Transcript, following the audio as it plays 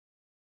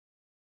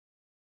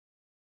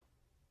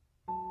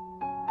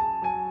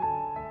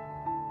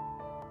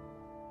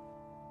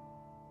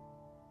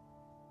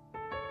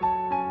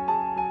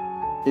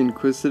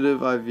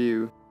Inquisitive I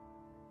view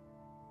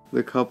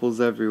the couples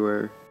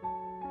everywhere,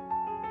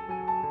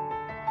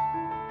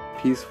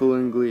 peaceful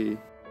in glee,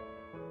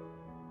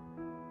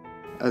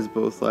 as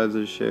both lives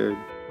are shared.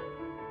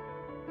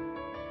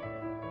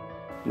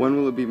 When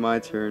will it be my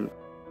turn?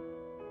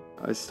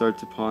 I start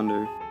to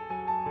ponder.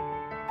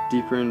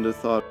 Deeper into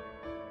thought,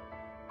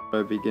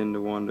 I begin to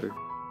wander.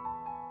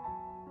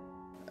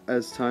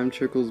 As time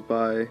trickles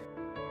by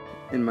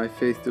and my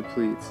faith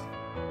depletes,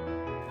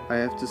 I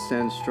have to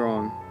stand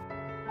strong,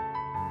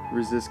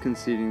 resist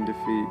conceding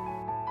defeat.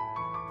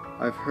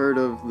 I've heard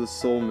of the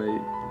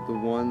soulmate, the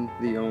one,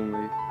 the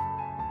only.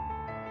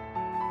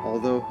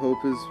 Although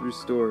hope is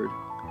restored,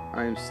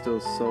 I am still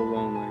so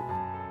lonely.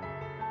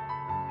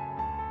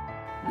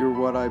 You're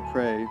what I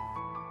pray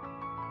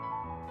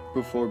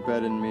before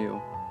bed and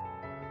meal.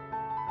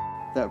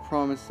 That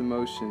promised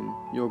emotion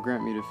you'll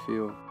grant me to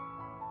feel.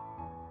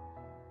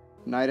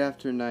 Night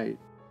after night,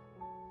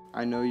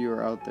 I know you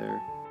are out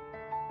there.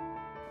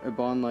 A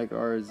bond like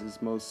ours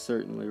is most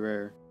certainly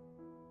rare.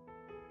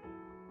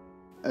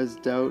 As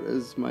doubt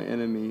as my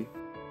enemy,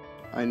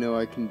 I know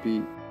I can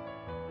beat,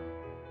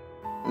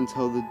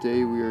 until the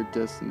day we are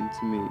destined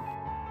to meet.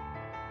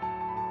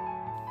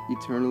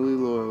 Eternally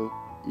loyal,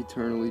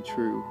 eternally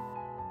true,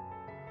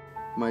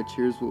 my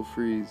tears will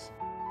freeze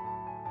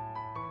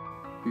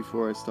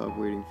before I stop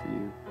waiting for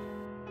you.